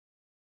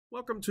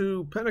Welcome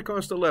to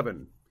Pentecost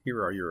 11.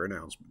 Here are your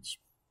announcements.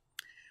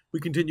 We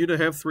continue to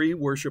have 3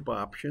 worship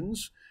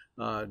options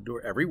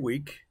every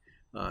week,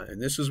 and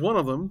this is one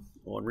of them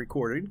on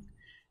recording.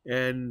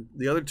 And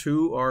the other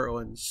 2 are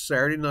on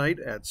Saturday night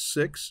at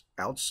 6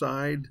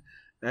 outside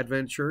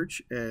Advent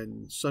Church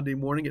and Sunday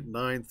morning at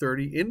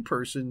 9:30 in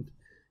person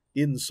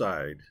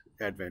inside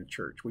Advent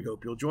Church. We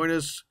hope you'll join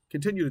us,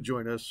 continue to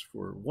join us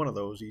for one of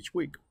those each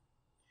week.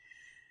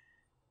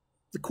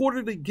 The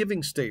quarterly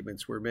giving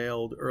statements were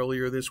mailed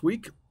earlier this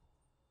week,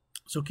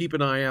 so keep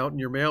an eye out in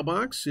your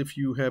mailbox. If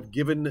you have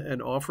given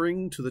an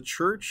offering to the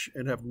church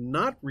and have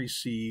not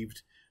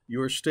received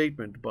your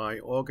statement by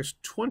August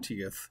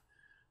 20th,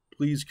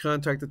 please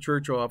contact the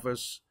church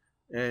office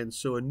and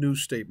so a new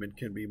statement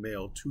can be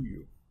mailed to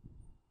you.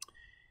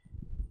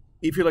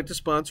 If you'd like to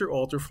sponsor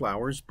altar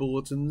flowers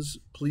bulletins,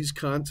 please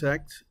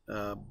contact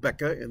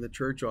Becca in the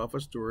church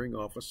office during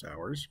office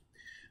hours.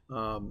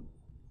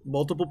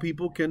 Multiple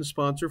people can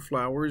sponsor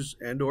flowers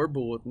and or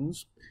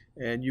bulletins,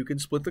 and you can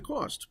split the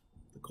cost.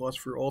 The cost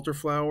for altar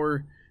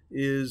flower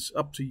is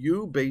up to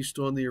you based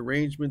on the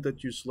arrangement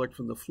that you select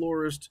from the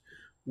florist.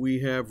 We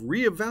have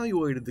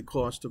reevaluated the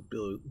cost of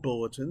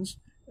bulletins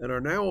and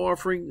are now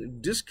offering a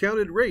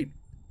discounted rate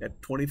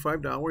at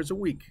 $25 a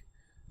week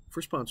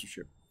for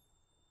sponsorship.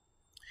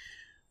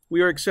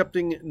 We are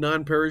accepting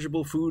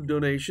non-perishable food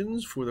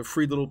donations for the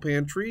Free Little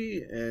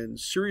Pantry and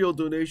cereal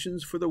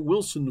donations for the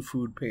Wilson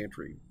Food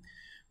Pantry.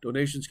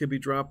 Donations can be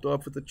dropped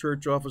off at the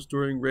church office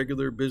during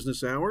regular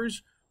business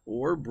hours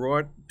or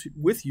brought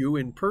with you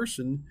in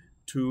person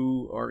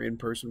to our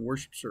in-person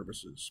worship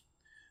services.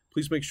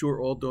 Please make sure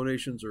all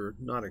donations are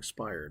not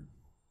expired.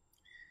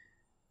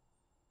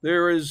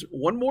 There is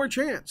one more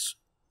chance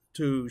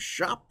to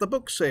shop the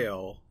book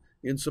sale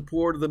in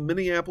support of the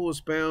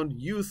Minneapolis-bound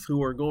youth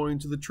who are going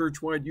to the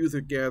church-wide youth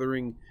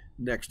gathering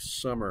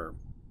next summer.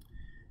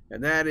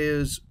 And that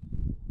is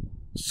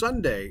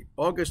Sunday,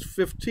 August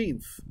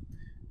 15th.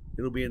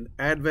 It'll be an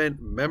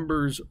Advent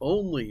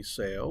members-only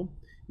sale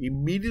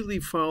immediately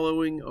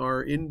following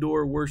our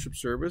indoor worship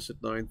service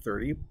at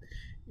 9:30,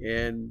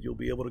 and you'll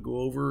be able to go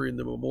over in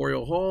the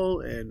Memorial Hall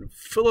and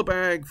fill a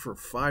bag for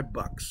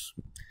 $5.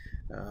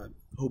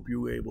 Hope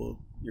you're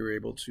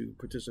able to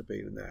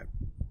participate in that.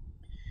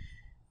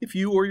 If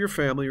you or your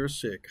family are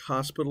sick,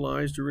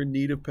 hospitalized, or in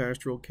need of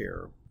pastoral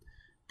care,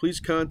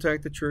 please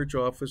contact the church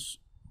office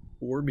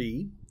or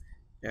me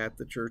at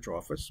the church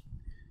office.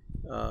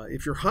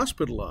 If you're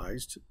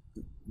hospitalized,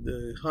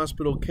 the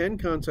hospital can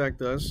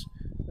contact us.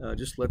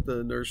 Just let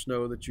the nurse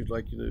know that you'd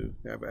like to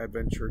have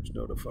Advent Church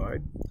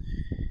notified.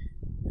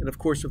 And of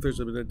course, if there's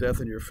been a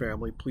death in your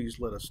family, please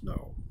let us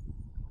know.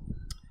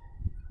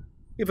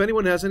 If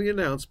anyone has any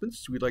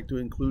announcements we'd like to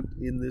include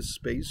in this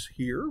space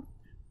here,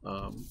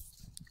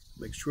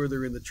 make sure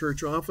they're in the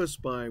church office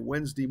by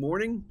Wednesday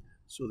morning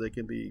so they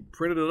can be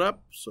printed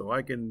up so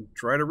I can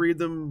try to read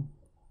them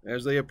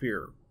as they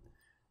appear.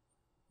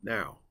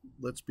 Now,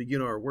 let's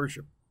begin our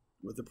worship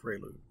with a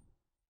prelude.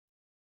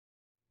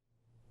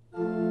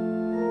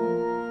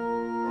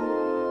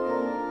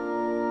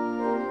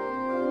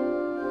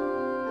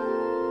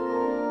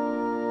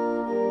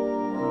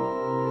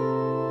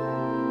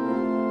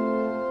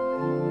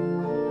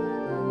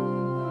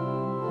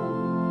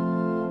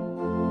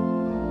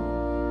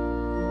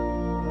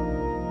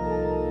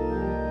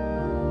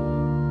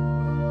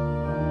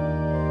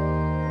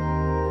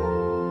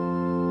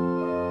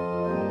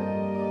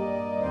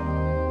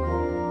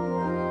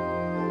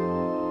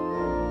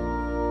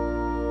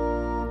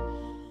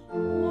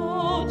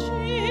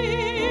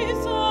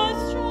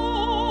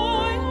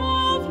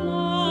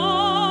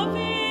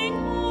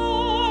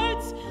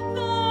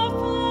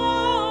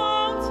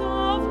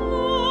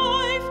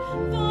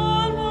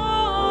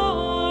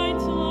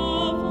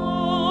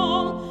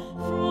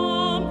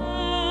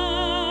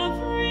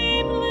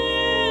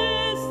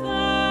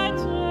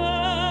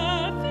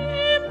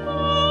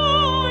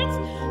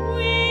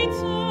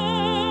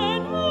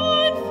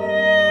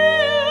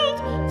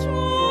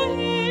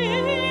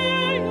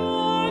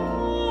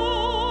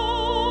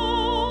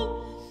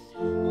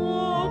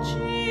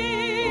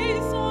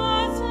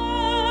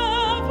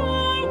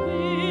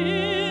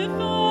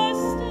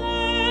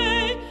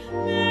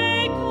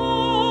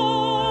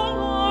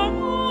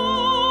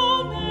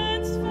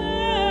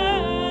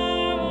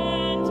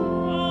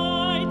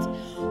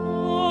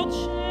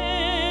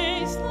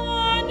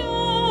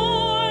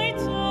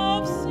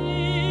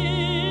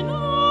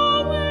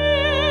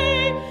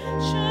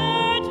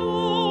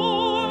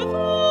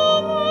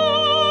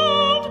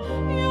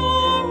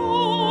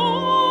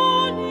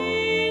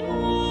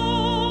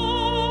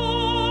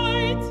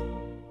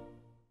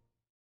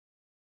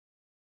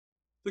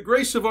 The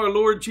grace of our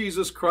Lord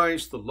Jesus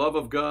Christ, the love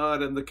of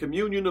God, and the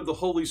communion of the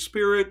Holy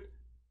Spirit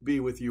be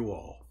with you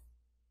all.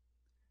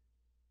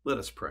 Let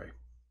us pray.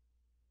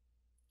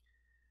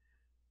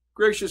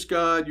 Gracious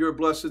God, your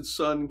blessed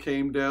Son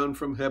came down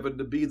from heaven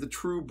to be the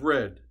true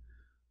bread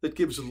that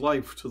gives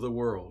life to the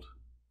world.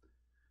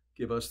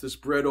 Give us this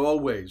bread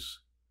always,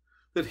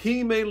 that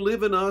he may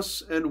live in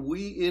us and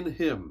we in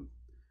him,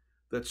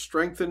 that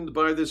strengthened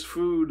by this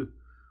food,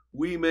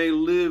 we may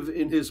live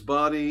in his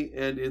body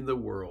and in the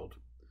world.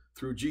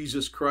 Through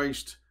Jesus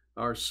Christ,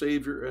 our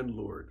Savior and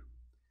Lord.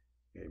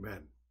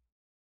 Amen.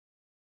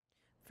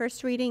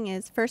 First reading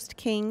is 1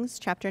 Kings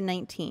chapter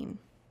 19.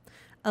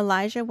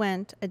 Elijah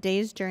went a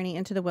day's journey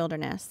into the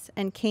wilderness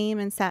and came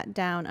and sat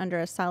down under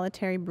a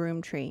solitary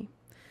broom tree.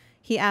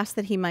 He asked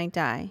that he might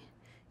die.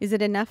 Is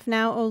it enough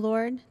now, O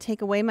Lord?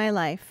 Take away my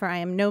life, for I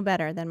am no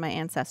better than my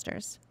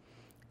ancestors.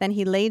 Then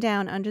he lay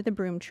down under the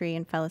broom tree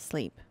and fell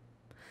asleep.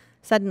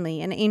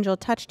 Suddenly an angel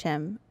touched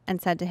him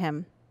and said to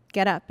him,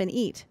 "Get up and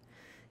eat."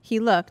 He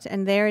looked,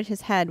 and there at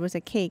his head was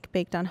a cake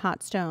baked on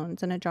hot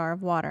stones and a jar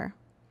of water.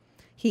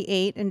 He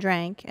ate and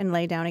drank and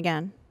lay down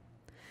again.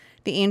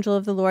 The angel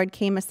of the Lord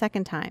came a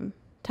second time,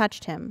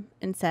 touched him,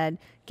 and said,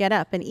 "Get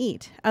up and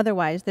eat,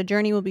 otherwise the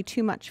journey will be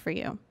too much for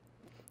you."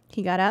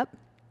 He got up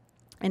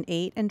and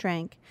ate and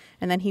drank,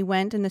 and then he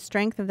went in the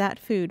strength of that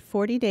food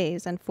 40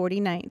 days and 40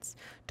 nights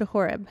to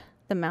Horeb,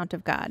 the mount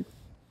of God.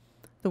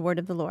 The word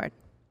of the Lord.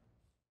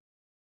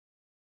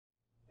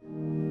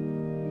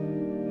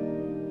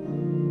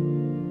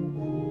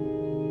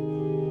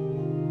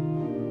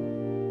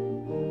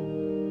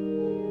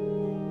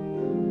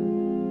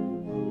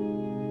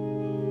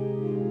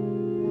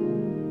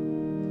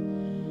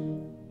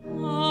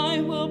 I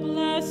will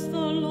bless the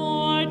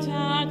Lord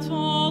at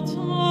all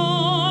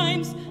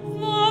times.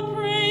 The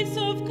praise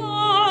of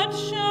God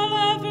shall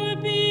ever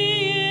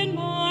be in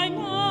my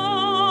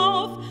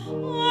mouth.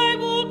 I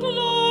will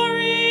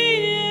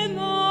glory in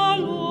the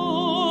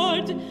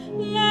Lord.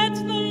 Let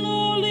the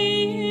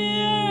lowly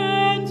hear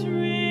and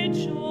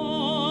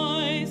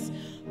rejoice.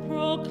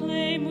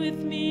 Proclaim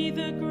with me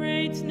the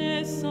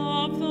greatness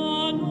of the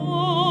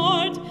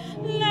Lord.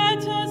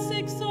 Let us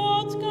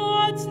exalt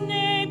God's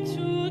name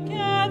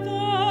together.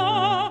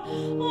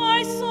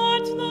 I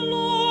sought the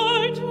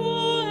Lord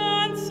who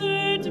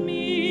answered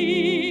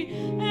me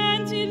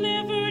and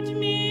delivered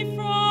me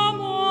from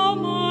all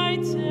my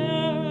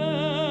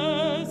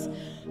terrors.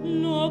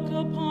 Look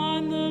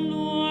upon the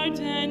Lord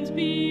and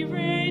be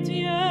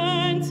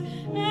radiant,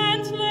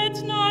 and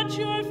let not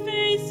your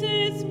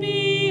faces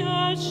be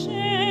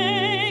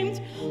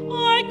ashamed.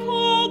 I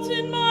called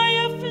in my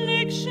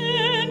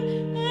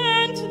affliction,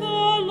 and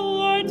the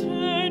Lord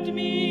heard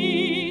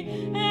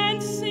me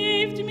and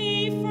saved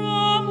me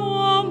from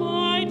all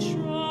my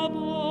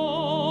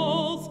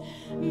troubles.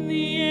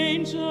 The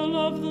angel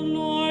of the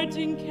Lord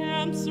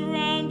encamps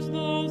around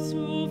those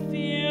who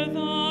fear the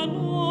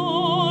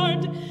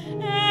Lord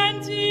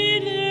and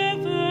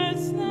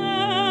delivers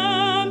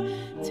them.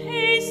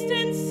 Taste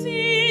and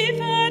see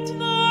that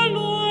the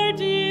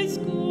Lord is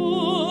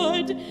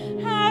good.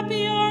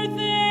 Happy are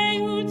they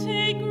who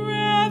take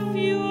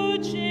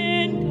refuge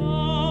in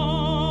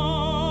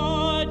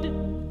God.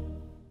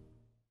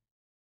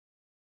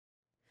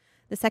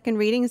 The second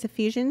reading is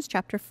Ephesians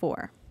chapter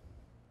 4.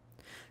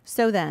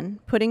 So then,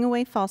 putting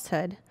away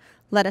falsehood,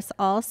 let us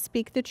all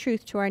speak the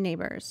truth to our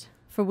neighbors,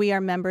 for we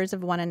are members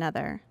of one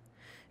another.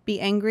 Be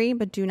angry,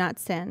 but do not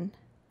sin.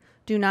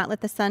 Do not let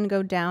the sun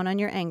go down on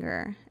your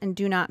anger, and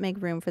do not make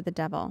room for the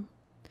devil.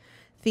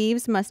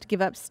 Thieves must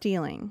give up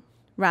stealing.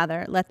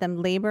 Rather, let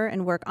them labor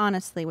and work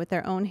honestly with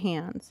their own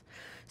hands,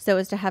 so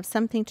as to have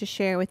something to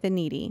share with the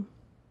needy.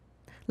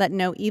 Let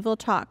no evil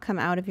talk come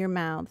out of your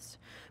mouths,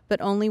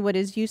 but only what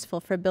is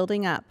useful for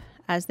building up,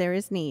 as there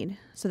is need,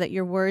 so that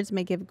your words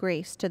may give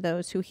grace to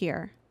those who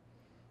hear.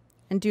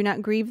 And do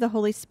not grieve the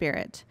Holy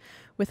Spirit,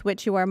 with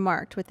which you are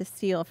marked with the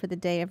seal for the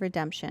day of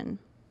redemption.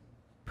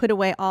 Put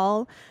away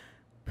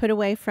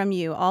from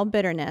you all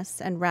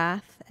bitterness and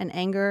wrath and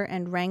anger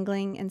and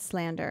wrangling and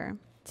slander,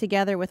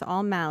 together with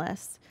all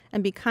malice,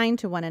 and be kind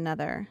to one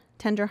another,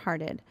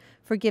 tender-hearted,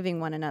 forgiving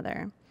one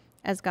another,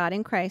 as God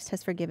in Christ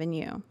has forgiven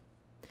you.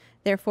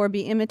 Therefore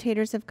be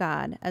imitators of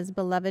God as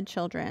beloved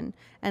children,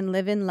 and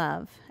live in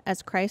love,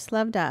 as Christ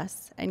loved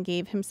us and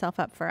gave himself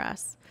up for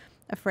us,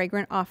 a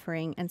fragrant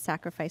offering and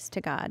sacrifice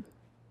to God.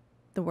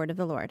 The word of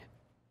the Lord.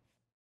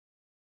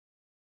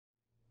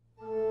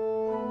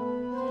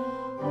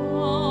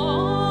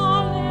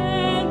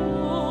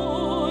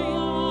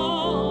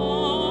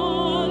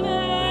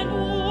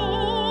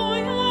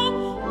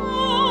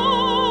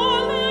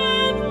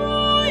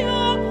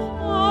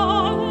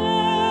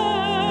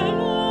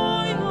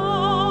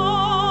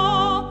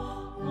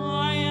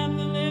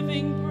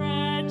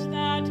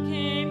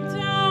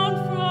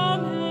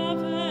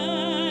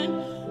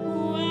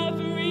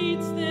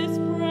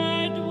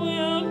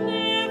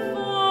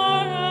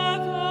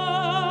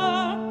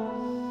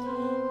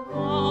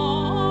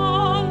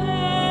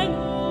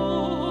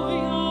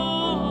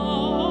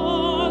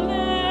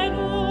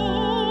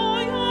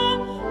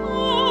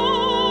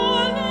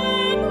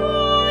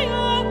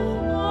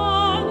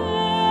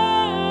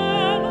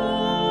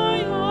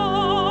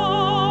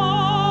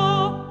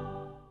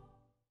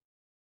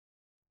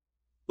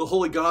 The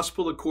Holy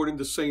Gospel according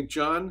to St.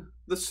 John,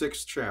 the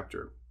 6th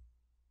chapter.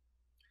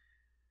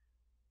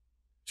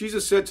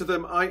 Jesus said to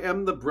them, I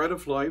am the bread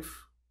of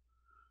life.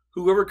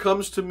 Whoever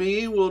comes to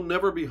me will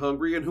never be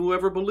hungry, and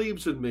whoever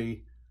believes in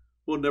me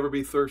will never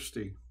be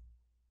thirsty.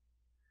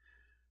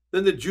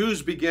 Then the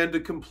Jews began to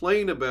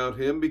complain about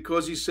him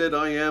because he said,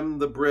 I am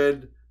the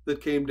bread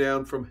that came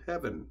down from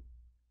heaven.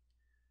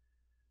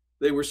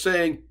 They were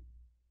saying,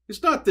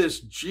 is not this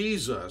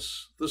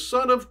Jesus, the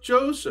son of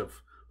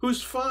Joseph,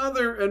 whose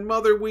father and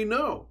mother we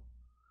know?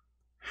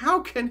 How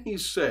can he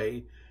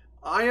say,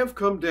 I have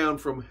come down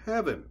from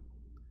heaven?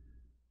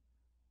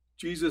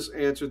 Jesus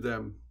answered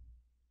them,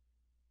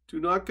 do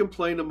not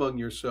complain among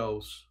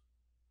yourselves.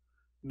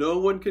 No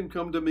one can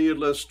come to me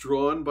unless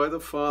drawn by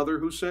the Father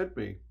who sent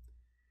me,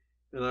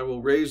 and I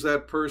will raise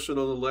that person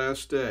on the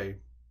last day.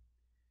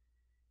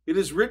 It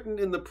is written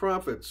in the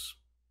prophets,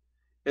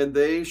 and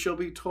they shall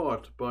be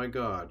taught by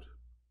God.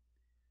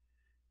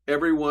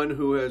 Everyone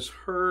who has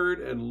heard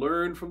and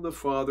learned from the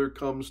Father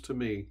comes to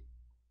me.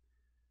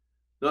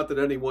 Not that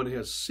anyone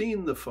has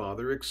seen the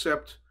Father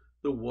except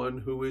the one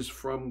who is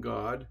from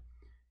God.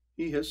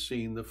 He has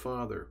seen the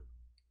Father.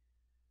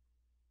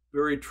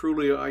 Very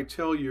truly I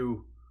tell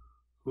you,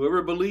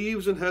 whoever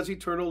believes and has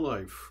eternal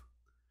life,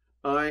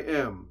 I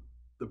am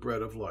the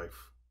bread of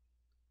life.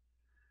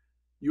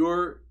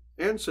 Your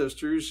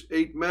ancestors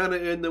ate manna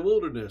in the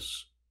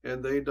wilderness,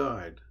 and they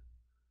died.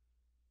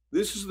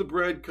 This is the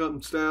bread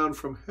comes down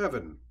from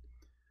heaven,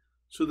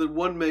 so that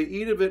one may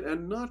eat of it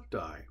and not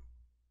die.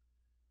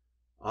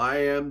 I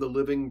am the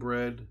living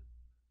bread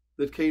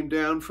that came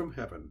down from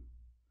heaven.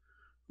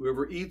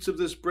 Whoever eats of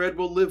this bread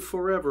will live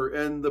forever,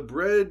 and the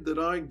bread that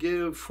I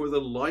give for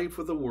the life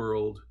of the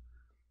world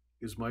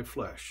is my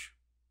flesh.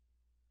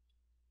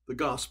 The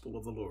gospel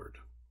of the Lord.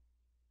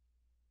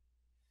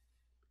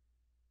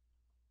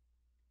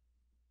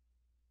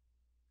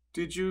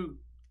 Did you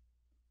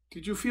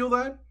feel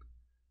that?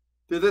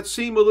 Did that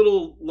seem a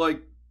little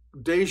like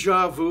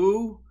deja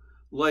vu?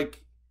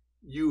 Like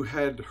you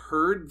had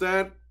heard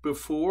that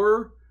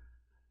before?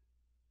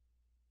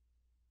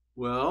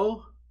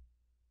 Well,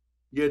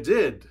 you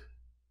did.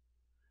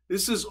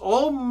 This is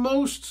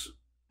almost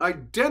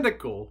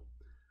identical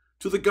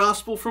to the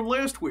gospel from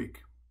last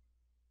week.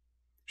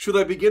 Should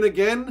I begin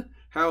again?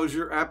 How is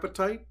your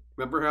appetite?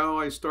 Remember how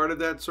I started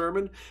that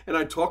sermon? And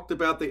I talked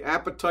about the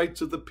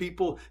appetites of the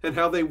people and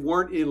how they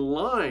weren't in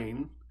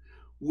line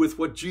with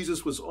what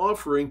Jesus was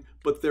offering,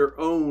 but their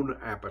own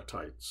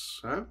appetites.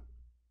 Huh?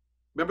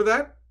 Remember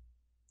that?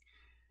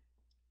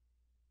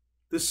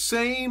 The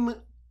same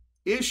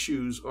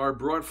issues are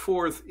brought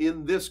forth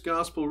in this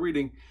gospel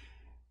reading.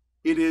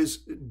 It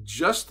is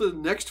just the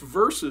next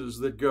verses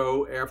that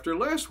go after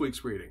last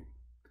week's reading.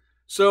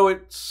 So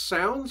it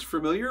sounds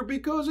familiar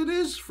because it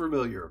is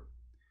familiar.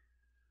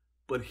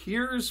 But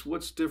here's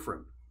what's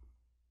different.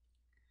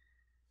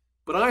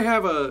 But I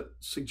have a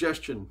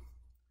suggestion,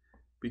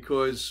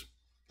 because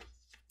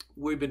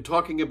we've been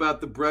talking about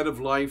the bread of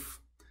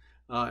life,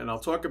 and I'll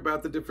talk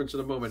about the difference in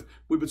a moment.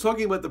 We've been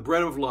talking about the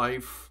bread of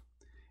life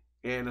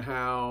and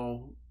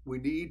how we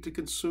need to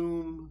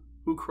consume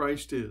who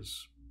Christ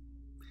is.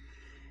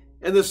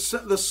 And the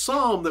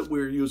psalm that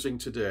we're using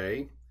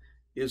today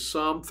is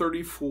Psalm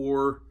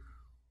 34,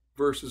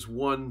 verses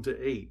 1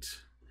 to 8.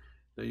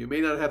 Now, you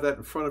may not have that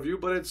in front of you,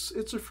 but it's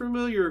a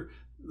familiar,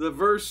 the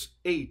verse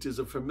 8 is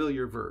a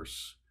familiar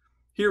verse.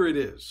 Here it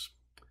is.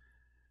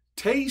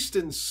 Taste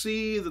and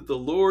see that the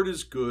Lord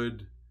is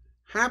good.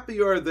 Happy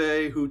are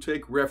they who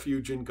take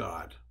refuge in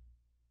God.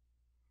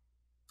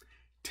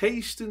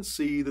 Taste and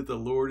see that the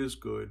Lord is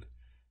good.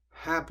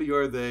 Happy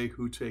are they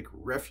who take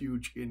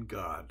refuge in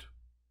God.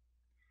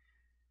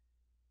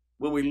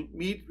 When we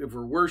meet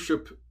for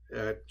worship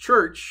at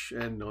church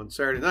and on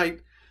Saturday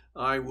night,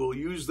 I will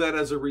use that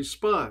as a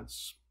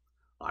response.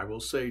 I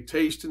will say,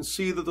 taste and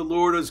see that the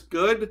Lord is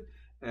good,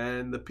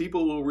 and the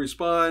people will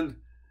respond,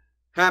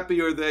 happy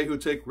are they who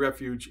take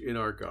refuge in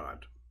our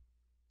God.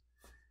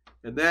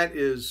 And that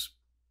is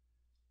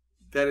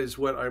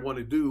what I want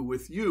to do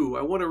with you.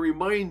 I want to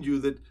remind you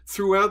that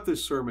throughout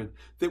this sermon,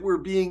 that we're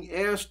being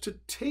asked to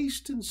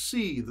taste and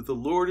see that the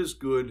Lord is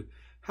good.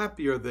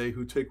 Happy are they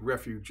who take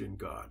refuge in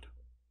God.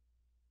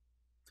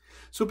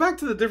 So back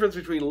to the difference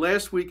between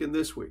last week and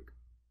this week.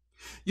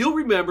 You'll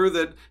remember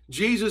that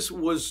Jesus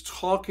was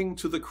talking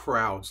to the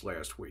crowds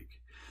last week.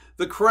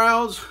 The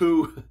crowds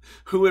who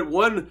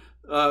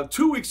had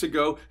 2 weeks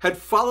ago had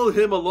followed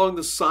him along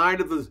the side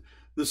of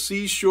the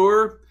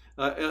seashore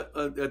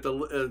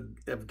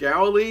of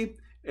Galilee,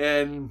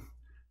 and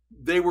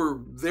they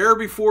were there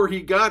before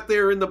he got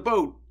there in the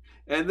boat.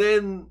 And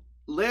then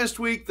last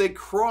week they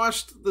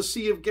crossed the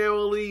Sea of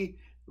Galilee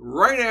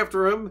right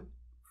after him,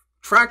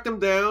 tracked him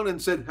down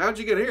and said, how'd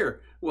you get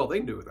here? Well, they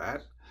knew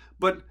that.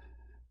 But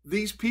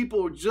these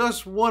people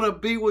just want to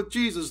be with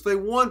Jesus. They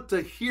want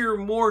to hear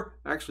more.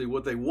 Actually,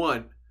 what they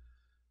want,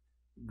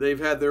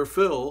 they've had their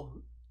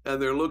fill, and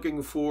they're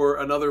looking for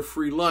another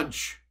free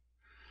lunch.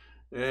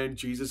 And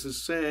Jesus is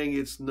saying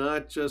it's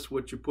not just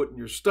what you put in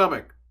your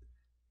stomach,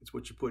 it's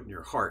what you put in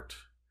your heart.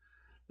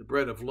 The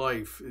bread of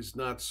life is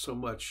not so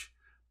much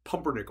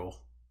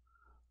pumpernickel,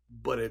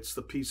 but it's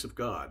the peace of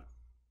God.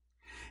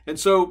 And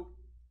so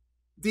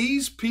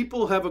these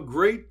people have a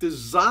great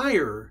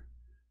desire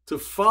to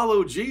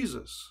follow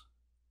Jesus.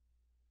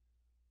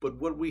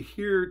 But what we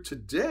hear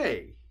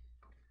today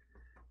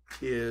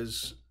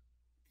is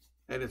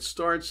And it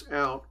starts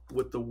out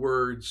with the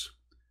words,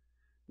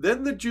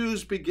 "Then the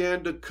Jews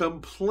began to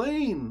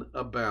complain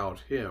about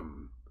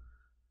him,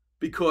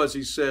 because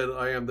he said,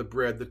 'I am the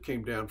bread that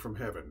came down from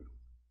heaven.'"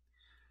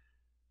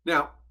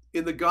 Now,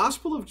 in the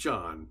Gospel of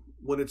John,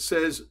 when it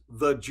says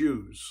the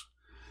Jews,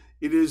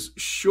 it is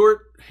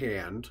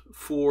shorthand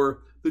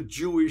for the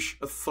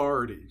Jewish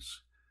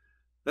authorities.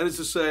 That is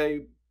to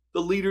say,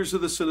 the leaders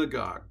of the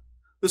synagogue,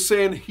 the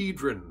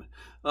Sanhedrin,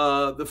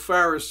 the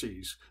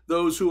Pharisees,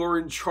 those who are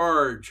in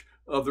charge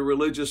of the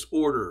religious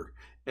order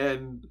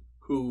and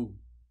who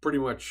pretty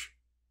much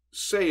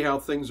say how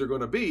things are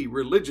going to be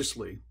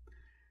religiously,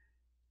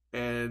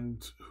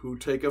 and who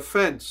take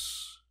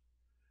offense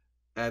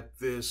at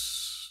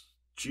this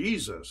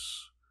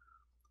Jesus,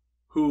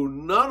 who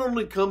not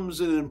only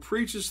comes in and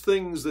preaches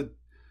things that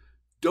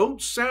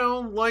don't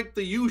sound like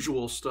the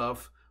usual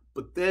stuff,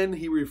 but then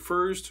he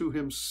refers to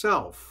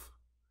himself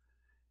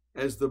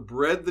as the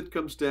bread that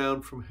comes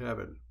down from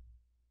heaven.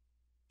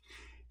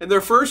 And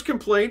their first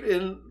complaint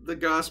in the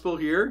gospel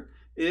here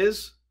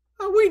is,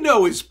 "Oh, we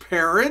know his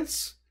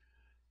parents.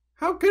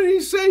 How can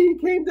he say he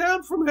came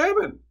down from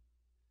heaven?"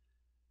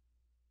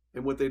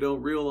 And what they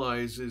don't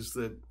realize is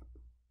that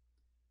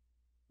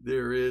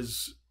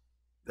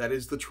that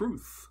is the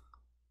truth.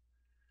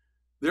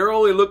 They're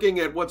only looking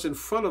at what's in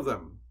front of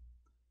them.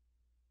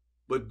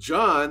 But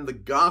John, the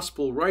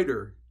gospel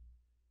writer,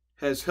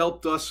 has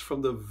helped us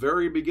from the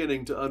very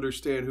beginning to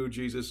understand who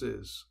Jesus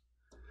is.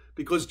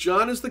 Because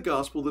John is the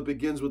gospel that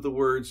begins with the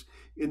words,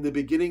 "In the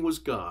beginning was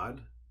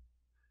God,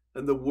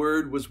 and the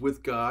Word was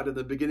with God, and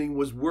the beginning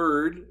was the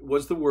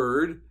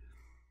Word,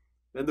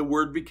 and the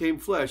Word became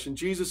flesh." And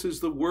Jesus is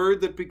the Word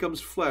that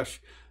becomes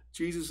flesh.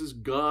 Jesus is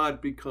God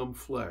become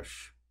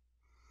flesh.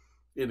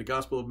 In the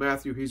Gospel of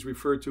Matthew, he's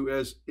referred to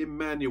as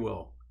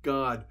Emmanuel,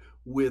 God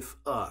with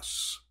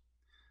us.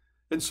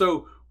 And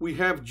so we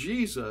have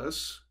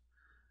Jesus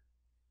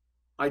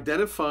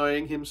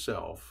identifying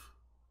himself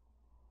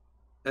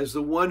as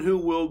the one who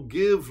will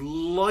give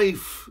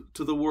life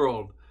to the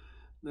world.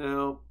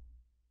 Now,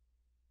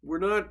 we're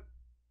not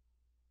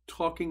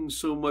talking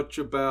so much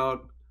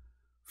about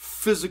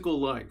physical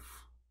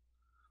life,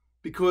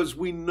 because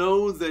we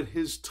know that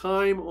his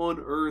time on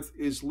earth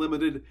is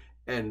limited,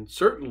 and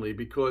certainly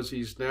because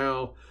he's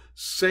now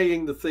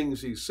saying the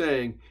things he's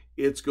saying,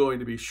 it's going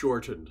to be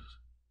shortened.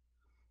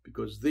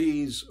 Because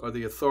these are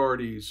the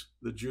authorities,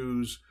 the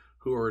Jews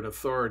who are in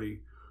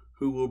authority,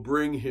 who will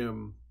bring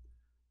him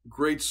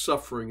great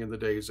suffering in the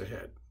days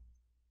ahead.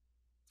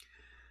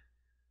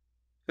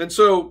 And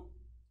so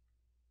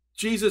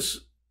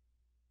Jesus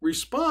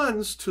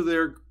responds to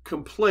their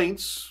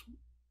complaints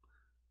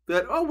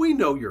that, "Oh, we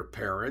know your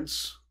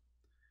parents."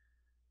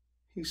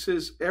 He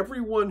says,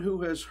 "Everyone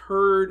who has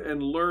heard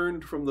and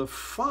learned from the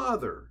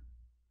Father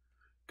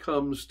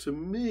comes to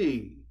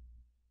me."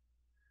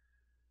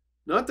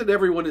 Not that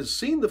everyone has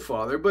seen the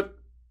Father, but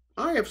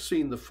I have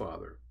seen the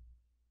Father.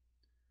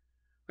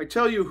 I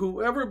tell you,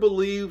 whoever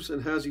believes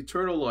and has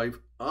eternal life,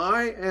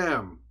 I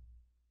am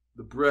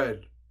the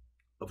bread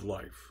of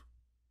life.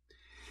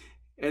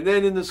 And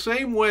then in the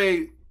same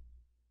way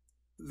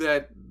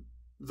that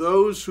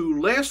those who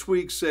last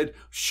week said,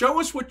 "Show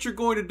us what you're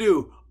going to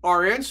do.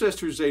 Our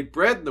ancestors ate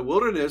bread in the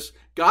wilderness.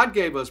 God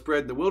gave us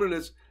bread in the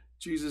wilderness."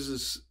 Jesus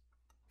is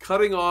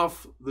cutting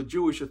off the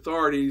Jewish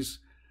authorities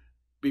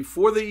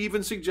before they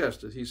even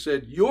suggested. He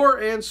said, "Your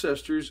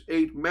ancestors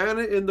ate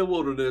manna in the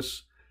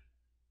wilderness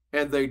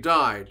and they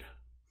died."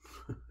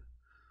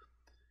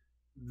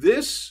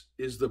 This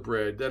is the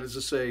bread, that is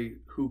to say,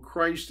 who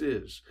Christ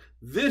is.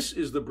 This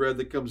is the bread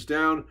that comes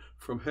down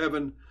from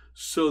heaven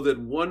so that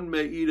one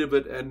may eat of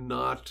it and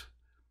not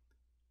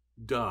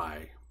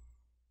die.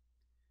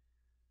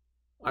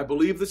 I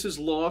believe this is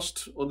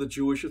lost on the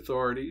Jewish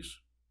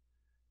authorities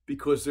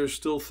because they're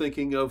still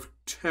thinking of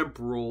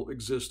temporal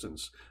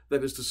existence,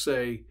 that is to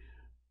say,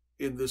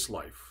 in this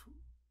life.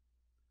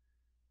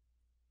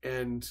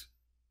 And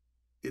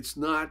it's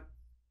not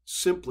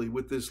simply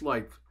with this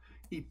life.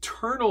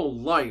 Eternal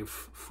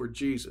life for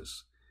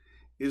Jesus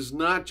is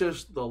not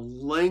just the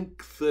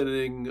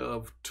lengthening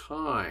of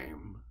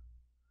time,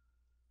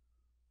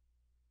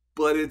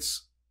 but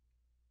it's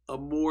a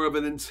more of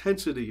an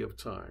intensity of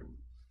time.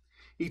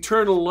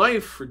 Eternal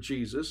life for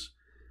Jesus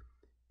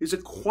is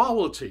a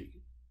quality,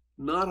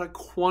 not a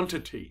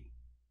quantity.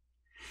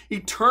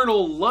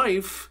 Eternal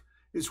life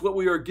is what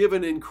we are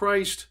given in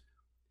Christ,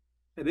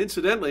 and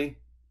incidentally,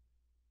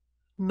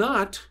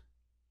 not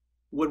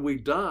when we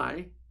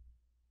die,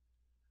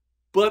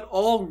 but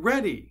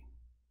already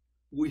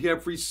we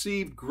have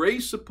received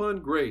grace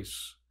upon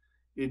grace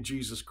in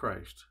Jesus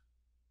Christ.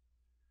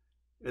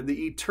 And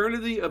the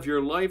eternity of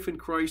your life in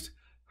Christ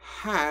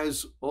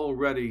has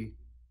already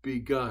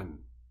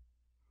begun.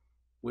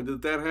 When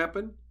did that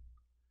happen?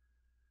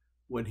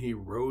 When he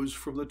rose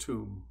from the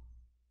tomb.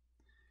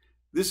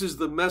 This is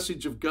the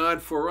message of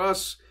God for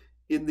us.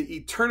 In the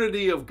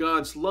eternity of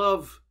God's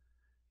love,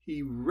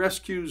 he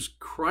rescues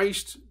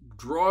Christ,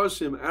 draws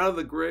him out of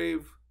the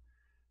grave,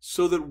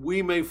 so that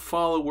we may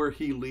follow where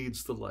he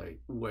leads the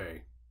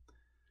way.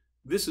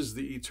 This is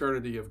the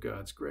eternity of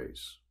God's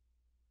grace.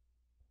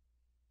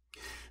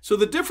 So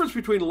the difference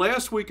between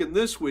last week and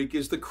this week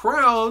is the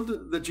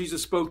crowd that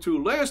Jesus spoke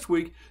to last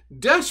week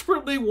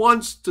desperately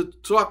wants to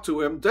talk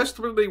to him,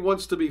 desperately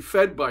wants to be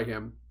fed by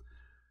him.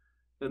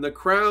 And the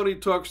crowd he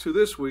talks to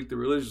this week, the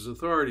religious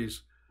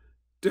authorities,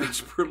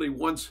 desperately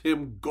wants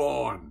him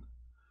gone.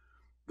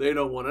 They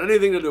don't want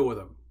anything to do with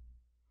him.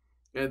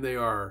 And they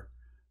are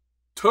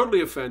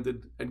totally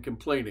offended and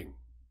complaining.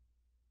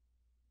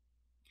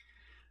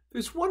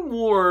 There's one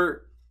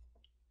more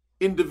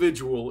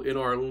individual in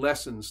our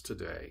lessons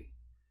today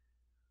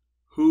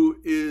who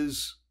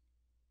is,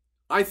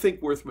 I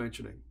think, worth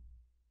mentioning.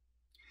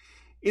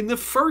 In the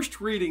first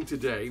reading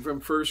today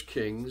from 1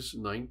 Kings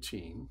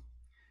 19,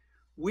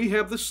 we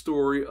have the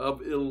story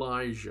of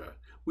Elijah.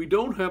 We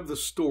don't have the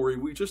story,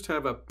 we just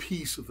have a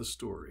piece of the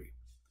story.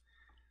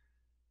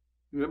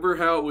 Remember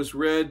how it was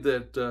read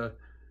that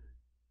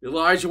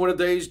Elijah went a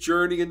day's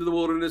journey into the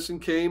wilderness and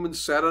came and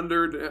sat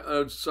under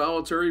a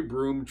solitary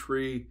broom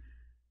tree.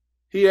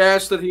 He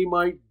asked that he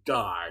might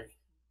die.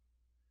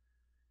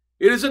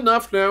 It is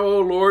enough now, O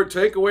Lord,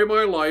 take away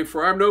my life,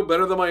 for I am no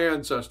better than my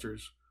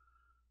ancestors.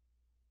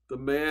 The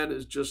man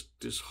is just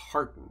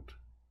disheartened.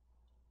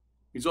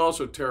 He's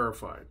also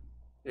terrified.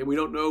 And we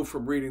don't know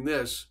from reading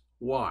this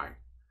why.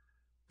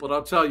 But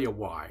I'll tell you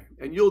why.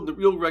 And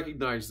you'll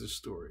recognize this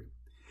story.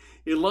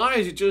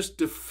 Elijah just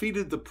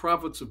defeated the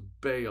prophets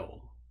of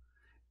Baal.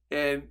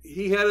 And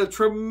he had a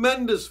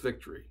tremendous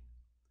victory.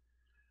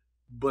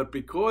 But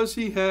because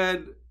he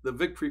had the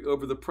victory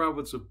over the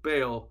prophets of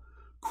Baal,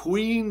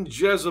 Queen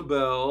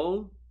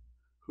Jezebel,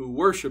 who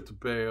worshipped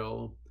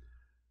Baal,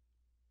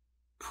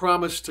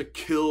 promised to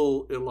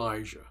kill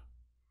Elijah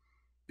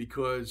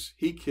because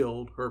he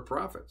killed her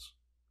prophets.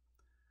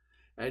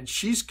 And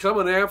she's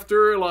coming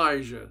after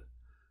Elijah.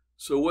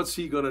 So what's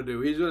he going to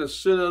do? He's going to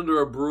sit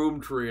under a broom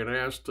tree and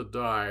ask to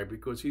die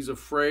because he's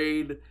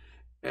afraid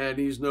and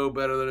he's no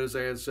better than his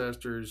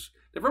ancestors.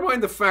 Never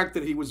mind the fact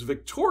that he was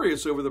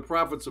victorious over the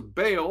prophets of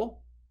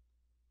Baal.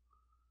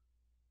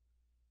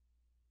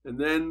 And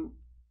then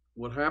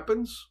what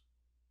happens?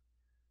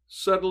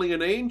 Suddenly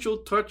an angel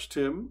touched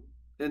him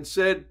and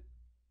said,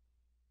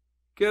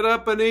 "Get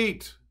up and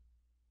eat."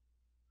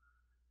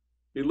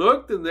 He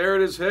looked, and there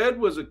at his head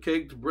was a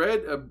caked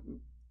bread,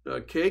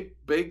 a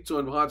cake baked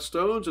on hot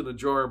stones and a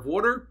jar of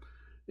water.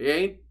 He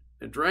ate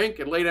and drank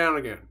and lay down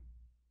again.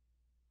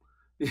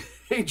 The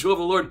angel of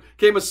the Lord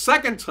came a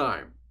second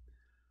time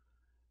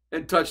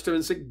and touched him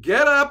and said,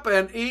 "Get up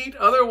and eat,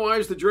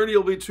 otherwise the journey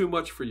will be too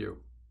much for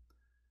you."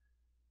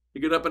 He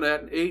got up and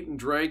ate and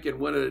drank, and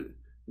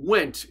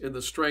went in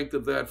the strength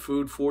of that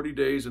food 40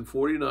 days and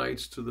 40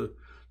 nights to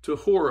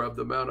Horeb,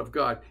 the Mount of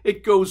God.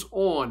 It goes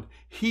on.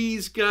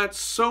 He's got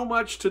so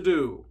much to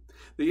do.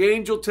 The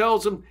angel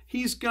tells him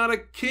he's got a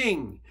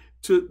king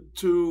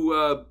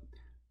to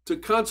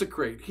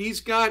consecrate.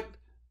 He's got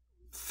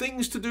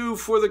things to do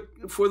for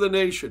the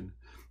nation,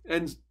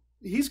 and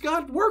he's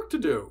got work to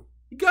do.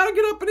 You got to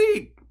get up and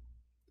eat.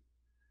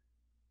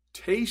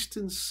 Taste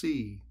and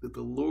see that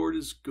the Lord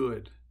is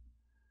good.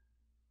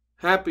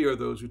 Happy are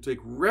those who take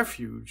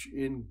refuge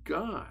in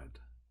God.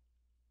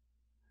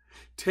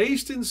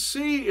 Taste and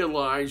see,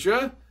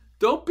 Elijah.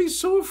 Don't be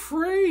so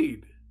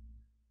afraid.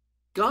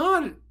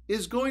 God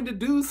is going to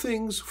do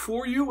things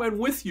for you and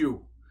with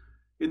you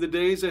in the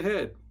days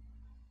ahead.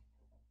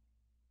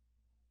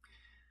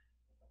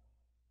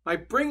 I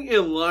bring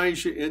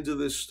Elijah into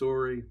this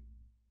story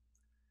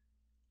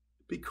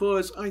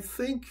because I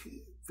think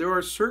there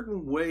are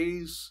certain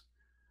ways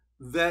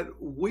that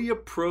we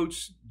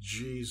approach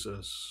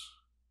Jesus.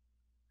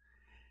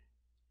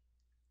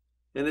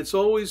 And it's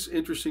always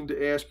interesting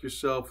to ask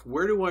yourself,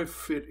 where do I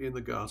fit in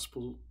the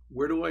gospel?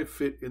 Where do I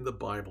fit in the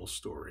Bible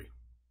story?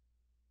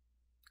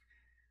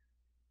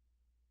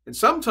 And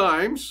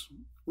sometimes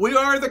we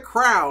are the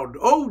crowd.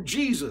 Oh,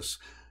 Jesus,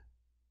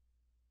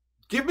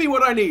 give me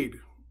what I need.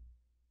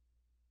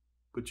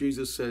 But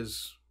Jesus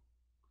says,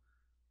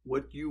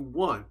 what you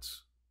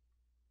want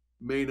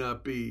may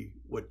not be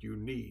what you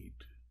need.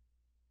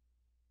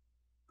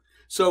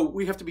 So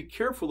we have to be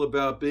careful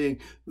about being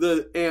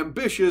the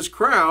ambitious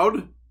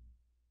crowd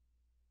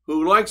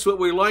who likes what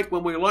we like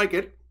when we like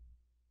it,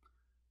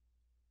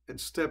 and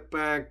step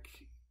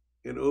back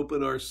and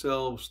open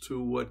ourselves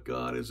to what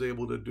God is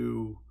able to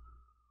do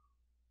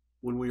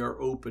when we are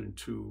open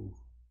to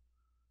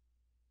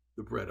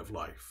the bread of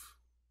life.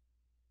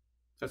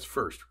 That's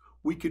first.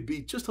 We could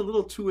be just a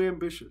little too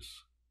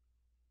ambitious.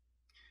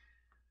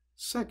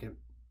 Second,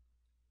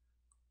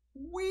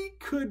 we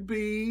could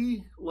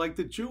be like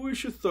the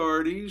Jewish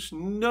authorities,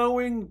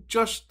 knowing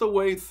just the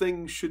way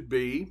things should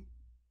be.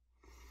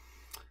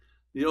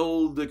 The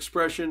old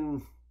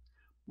expression,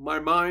 my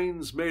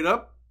mind's made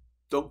up,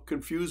 don't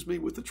confuse me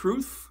with the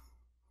truth.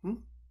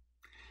 And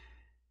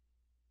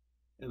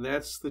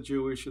that's the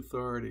Jewish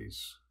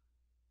authorities.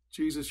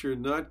 Jesus, you're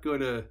not going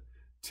to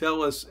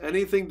tell us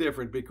anything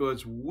different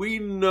because we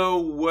know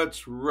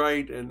what's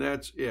right and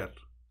that's it.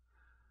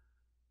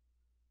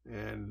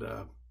 And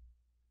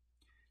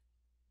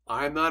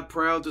I'm not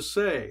proud to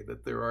say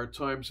that there are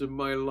times in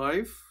my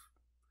life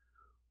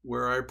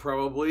where I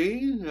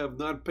probably have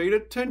not paid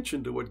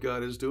attention to what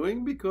God is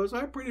doing because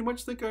I pretty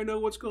much think I know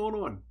what's going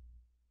on.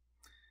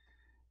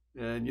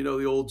 And you know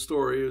the old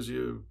story is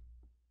you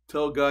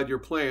tell God your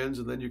plans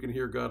and then you can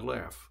hear God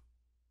laugh.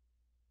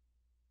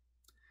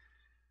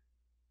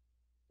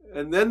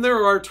 And then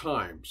there are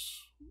times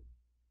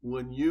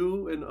when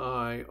you and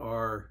I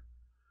are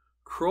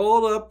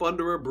crawled up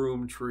under a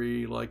broom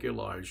tree like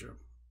Elijah.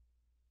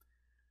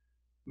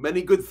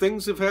 Many good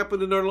things have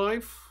happened in our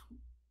life,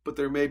 but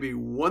there may be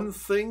one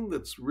thing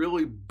that's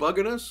really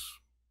bugging us.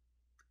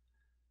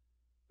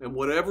 And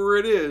whatever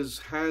it is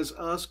has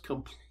us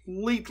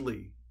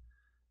completely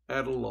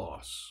at a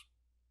loss.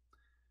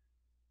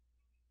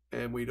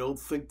 And we don't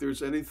think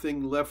there's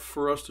anything left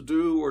for us to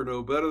do or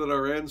know better than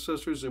our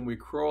ancestors, and we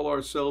crawl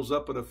ourselves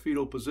up in a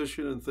fetal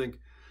position and think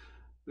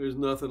there's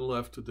nothing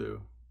left to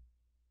do.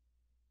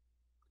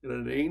 And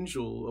an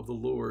angel of the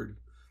Lord,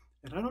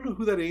 and I don't know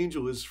who that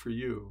angel is for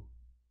you.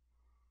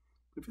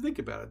 If you think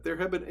about it, there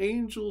have been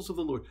angels of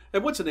the Lord.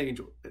 And what's an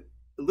angel?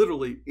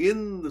 Literally,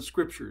 in the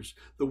scriptures,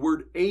 the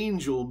word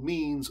angel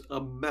means a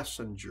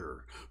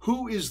messenger.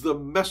 Who is the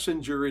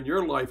messenger in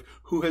your life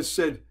who has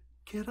said,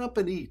 get up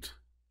and eat?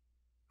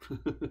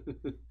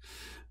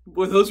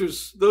 Boy,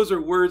 those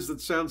are words that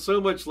sound so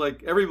much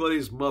like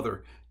everybody's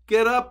mother.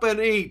 Get up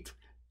and eat.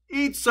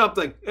 Eat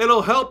something.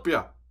 It'll help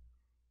you.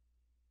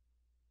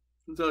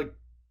 It's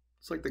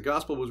like the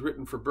gospel was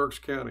written for Berks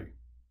County.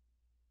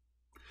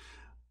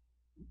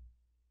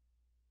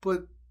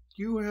 But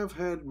you have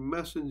had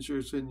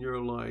messengers in your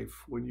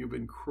life when you've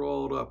been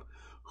crawled up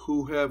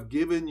who have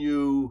given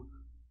you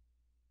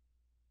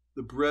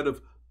the bread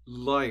of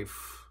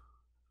life.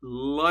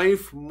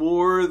 Life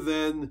more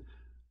than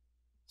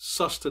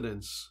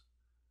sustenance,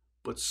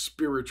 but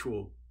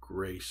spiritual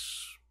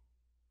grace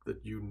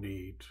that you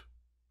need.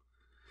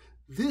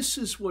 This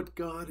is what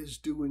God is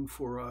doing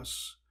for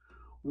us.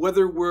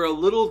 Whether we're a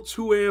little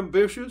too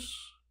ambitious,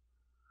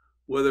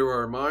 whether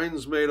our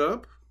mind's made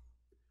up,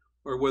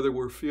 or whether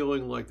we're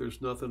feeling like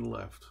there's nothing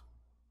left.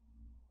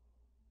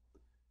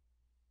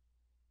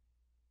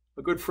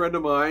 A good friend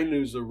of mine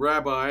who's a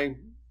rabbi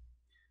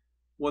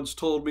once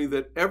told me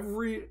that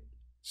every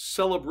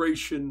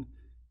celebration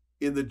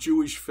in the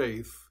Jewish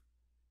faith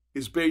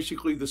is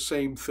basically the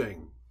same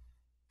thing.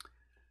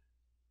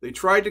 They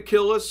tried to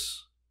kill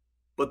us,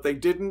 but they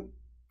didn't.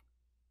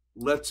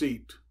 Let's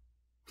eat.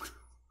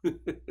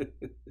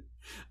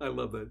 I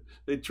love that.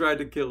 They tried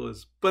to kill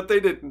us, but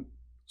they didn't.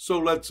 So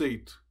let's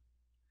eat.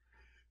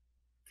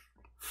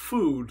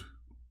 Food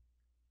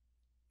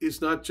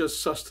is not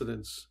just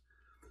sustenance,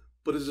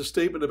 but is a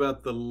statement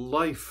about the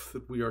life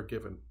that we are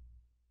given.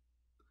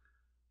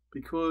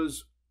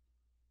 Because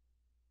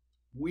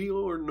we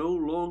are no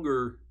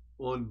longer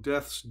on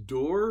death's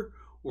door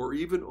or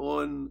even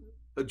on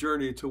a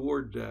journey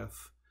toward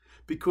death.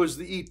 Because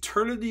the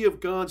eternity of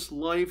God's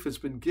life has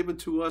been given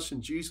to us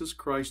in Jesus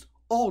Christ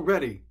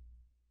already.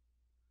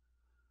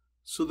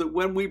 So that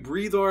when we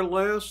breathe our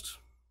last,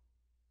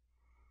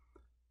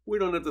 we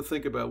don't have to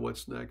think about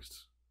what's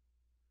next.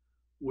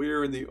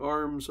 We're in the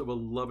arms of a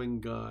loving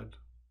God.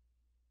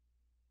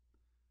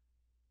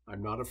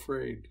 I'm not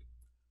afraid.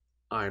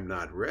 I'm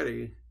not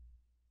ready.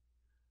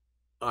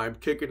 I'm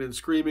kicking and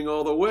screaming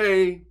all the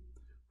way,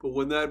 but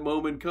when that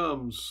moment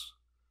comes,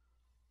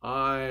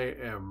 I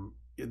am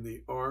in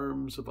the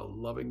arms of a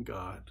loving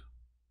God.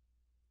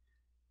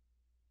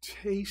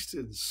 Taste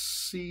and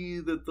see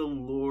that the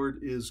Lord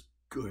is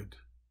good.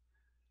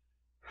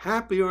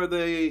 Happy are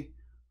they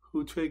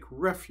who take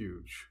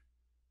refuge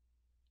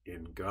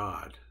in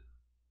God.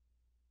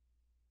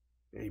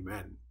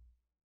 Amen.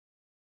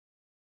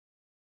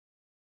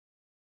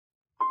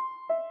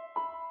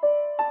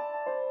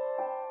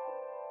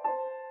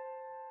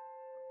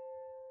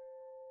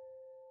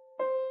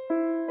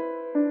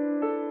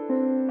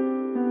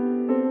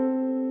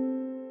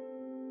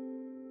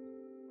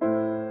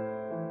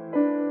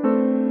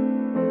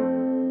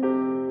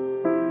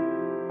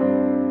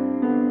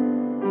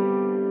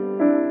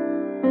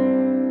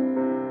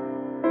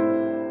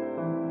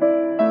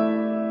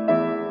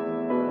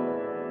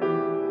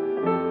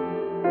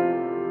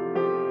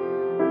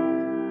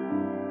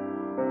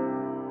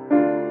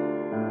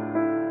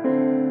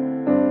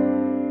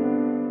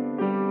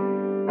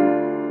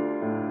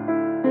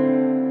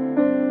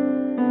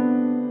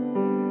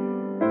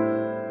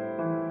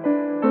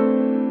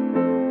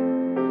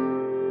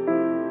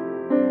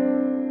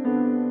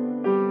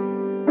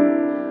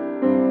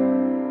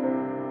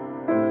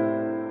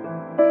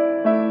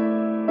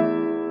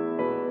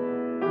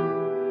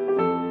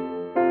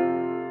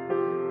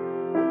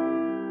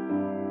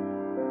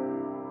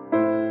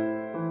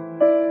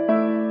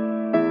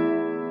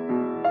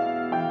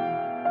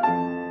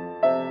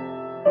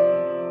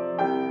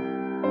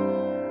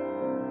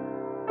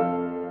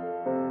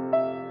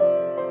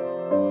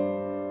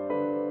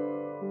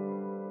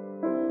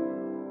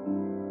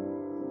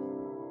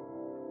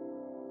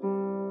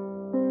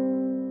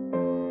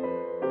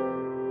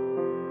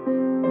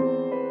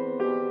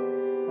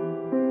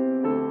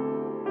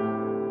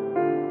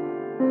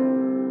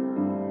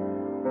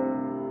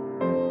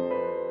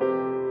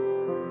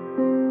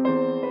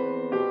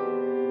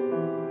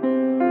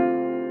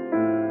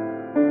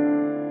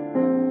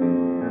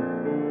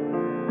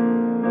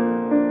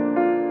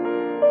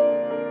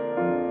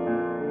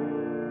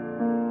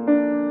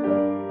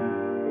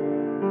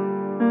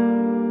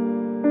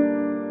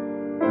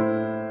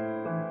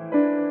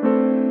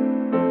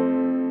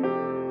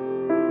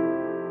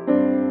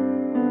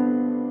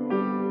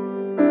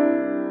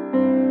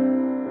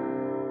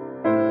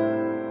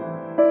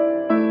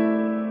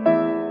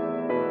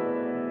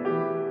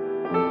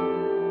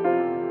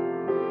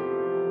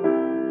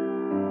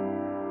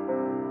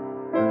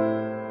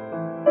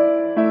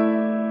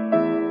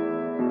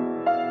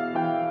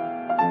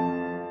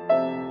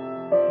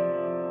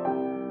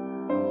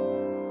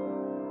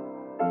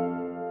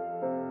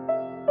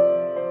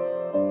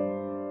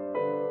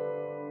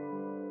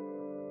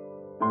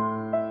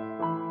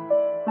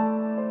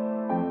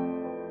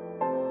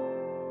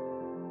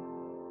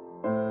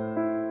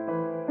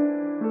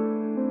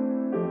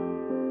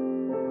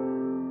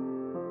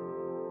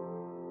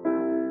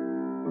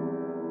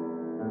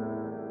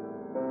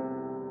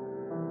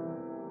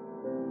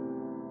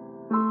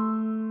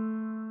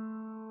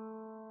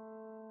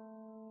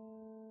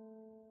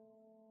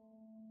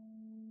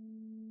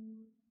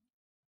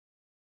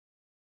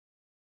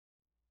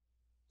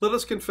 Let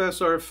us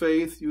confess our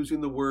faith using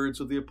the words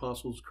of the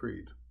Apostles'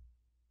 Creed.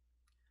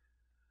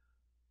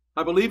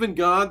 I believe in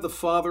God, the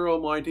Father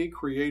Almighty,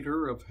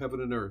 creator of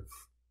heaven and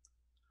earth.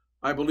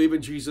 I believe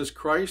in Jesus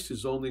Christ,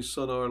 his only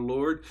Son, our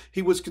Lord.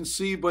 He was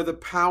conceived by the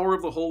power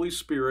of the Holy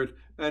Spirit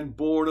and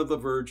born of the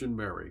Virgin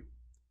Mary.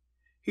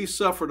 He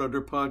suffered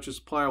under Pontius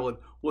Pilate,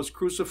 was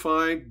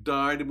crucified,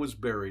 died, and was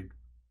buried.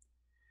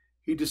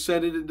 He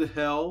descended into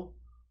hell.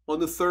 On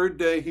the third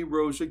day he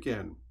rose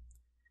again.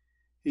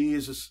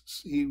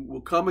 He will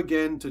come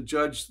again to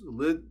judge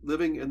the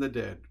living and the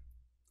dead.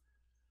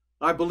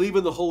 I believe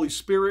in the Holy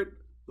Spirit,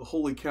 the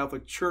Holy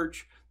Catholic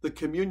Church, the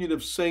communion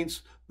of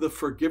saints, the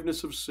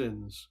forgiveness of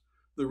sins,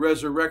 the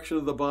resurrection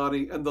of the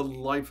body, and the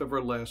life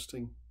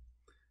everlasting.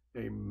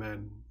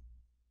 Amen.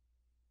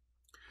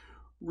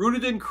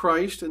 Rooted in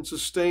Christ and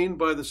sustained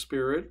by the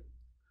Spirit,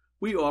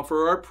 we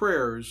offer our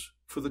prayers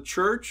for the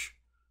Church,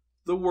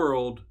 the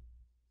world,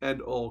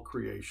 and all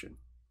creation.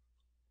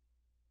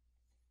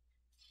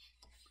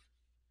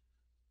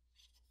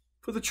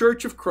 For the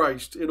Church of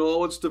Christ in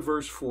all its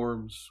diverse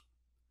forms,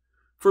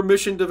 for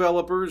mission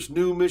developers,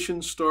 new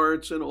mission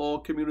starts, and all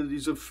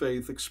communities of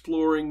faith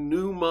exploring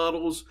new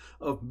models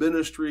of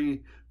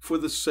ministry for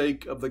the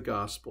sake of the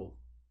gospel,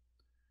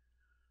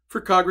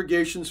 for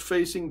congregations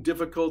facing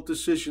difficult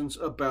decisions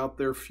about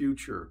their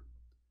future.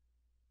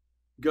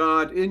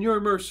 God, in your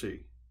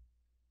mercy,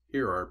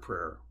 hear our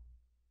prayer.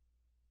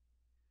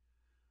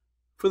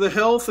 For the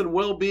health and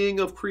well-being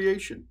of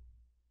creation,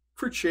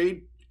 for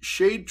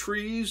shade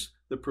trees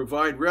that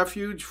provide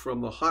refuge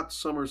from the hot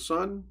summer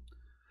sun,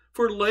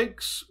 for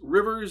lakes,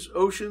 rivers,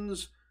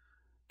 oceans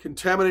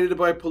contaminated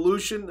by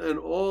pollution, and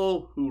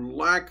all who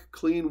lack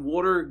clean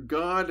water.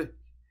 God,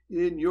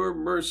 in your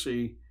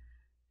mercy,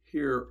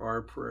 hear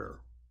our prayer.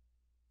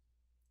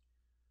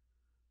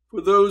 For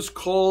those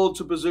called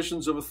to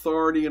positions of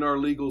authority in our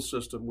legal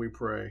system, we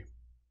pray.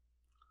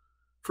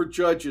 For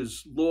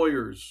judges,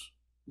 lawyers,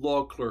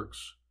 law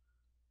clerks,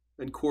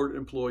 and court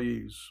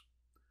employees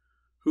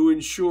who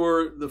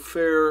ensure the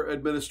fair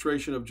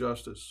administration of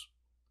justice.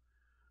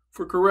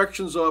 For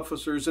corrections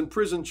officers and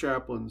prison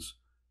chaplains,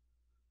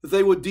 that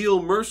they would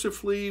deal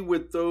mercifully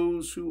with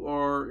those who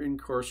are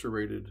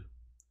incarcerated.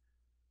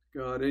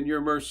 God, in your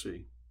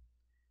mercy,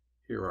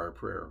 hear our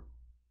prayer.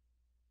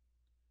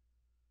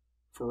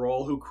 For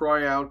all who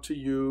cry out to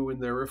you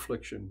in their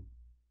affliction.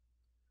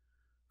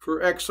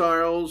 For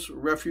exiles,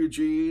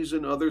 refugees,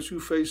 and others who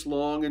face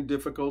long and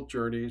difficult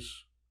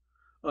journeys,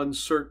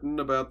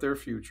 uncertain about their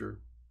future.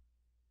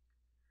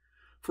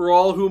 For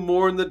all who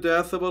mourn the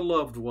death of a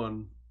loved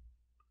one.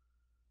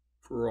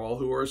 For all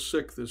who are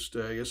sick this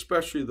day,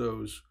 especially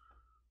those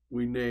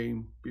we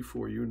name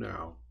before you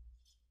now.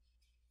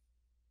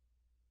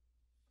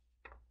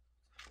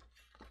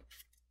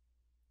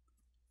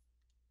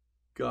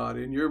 God,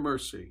 in your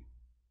mercy,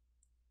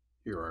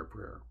 hear our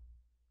prayer.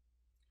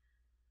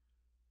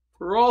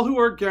 For all who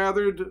are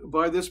gathered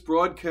by this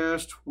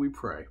broadcast, we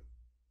pray.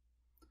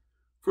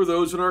 For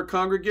those in our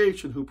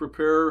congregation who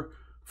prepare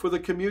for the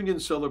communion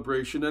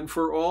celebration, and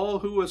for all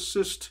who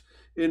assist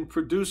in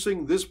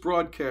producing this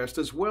broadcast,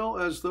 as well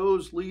as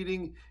those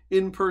leading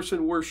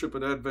in-person worship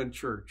at Advent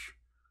Church.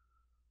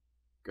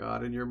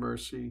 God, in your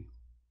mercy,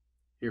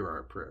 hear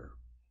our prayer.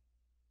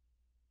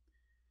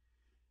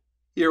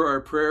 Hear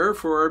our prayer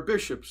for our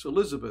bishops,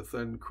 Elizabeth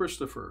and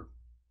Christopher,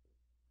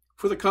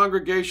 for the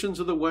congregations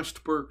of the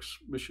West Berks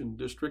Mission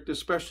District,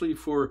 especially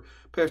for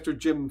Pastor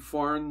Jim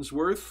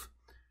Farnsworth,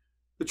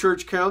 the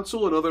Church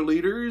Council and other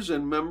leaders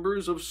and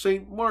members of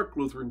St. Mark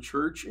Lutheran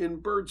Church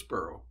in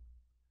Birdsboro,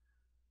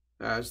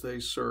 as they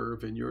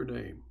serve in your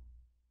name.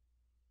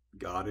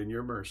 God, in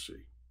your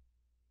mercy,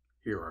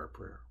 hear our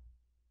prayer.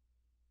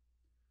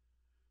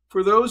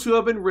 For those who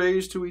have been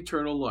raised to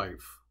eternal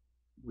life,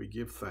 we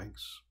give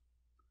thanks.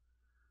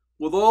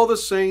 With all the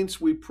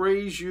saints, we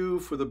praise you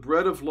for the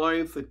bread of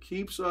life that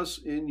keeps us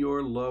in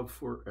your love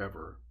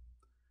forever.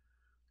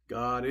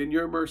 God, in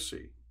your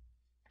mercy,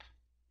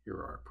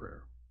 hear our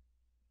prayer.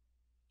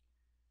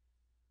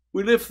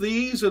 We lift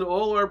these and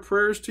all our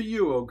prayers to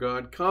you, O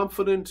God,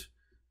 confident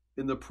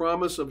in the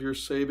promise of your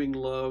saving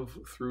love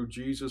through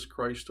Jesus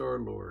Christ our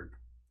Lord.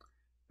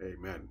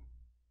 Amen.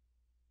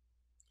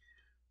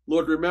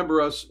 Lord, remember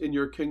us in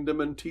your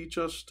kingdom and teach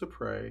us to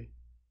pray.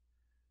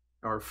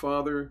 Our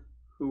Father,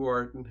 who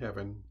art in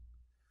heaven,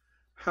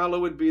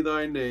 hallowed be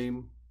thy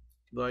name.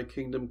 Thy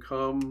kingdom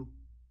come,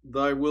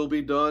 thy will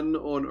be done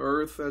on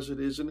earth as it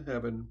is in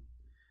heaven.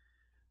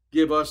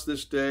 Give us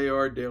this day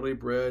our daily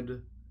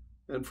bread,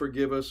 and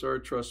forgive us our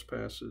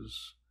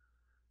trespasses,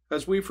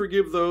 as we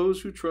forgive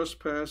those who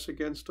trespass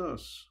against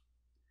us.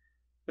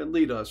 And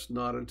lead us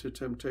not into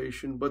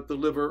temptation, but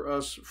deliver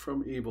us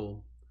from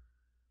evil.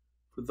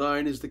 For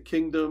thine is the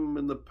kingdom,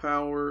 and the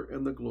power,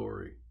 and the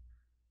glory,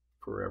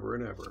 forever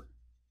and ever.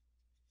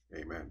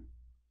 Amen.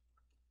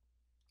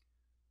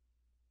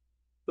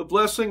 The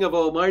blessing of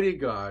Almighty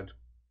God,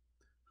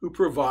 who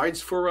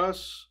provides for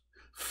us,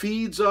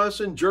 feeds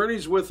us, and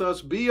journeys with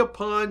us, be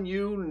upon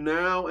you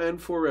now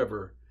and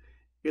forever.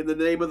 In the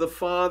name of the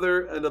Father,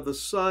 and of the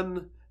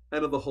Son,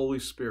 and of the Holy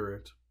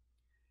Spirit.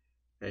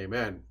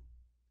 Amen.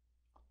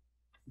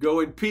 Go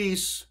in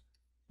peace.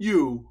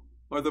 You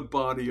are the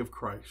body of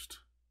Christ.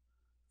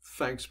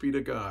 Thanks be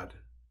to God.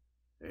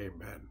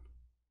 Amen.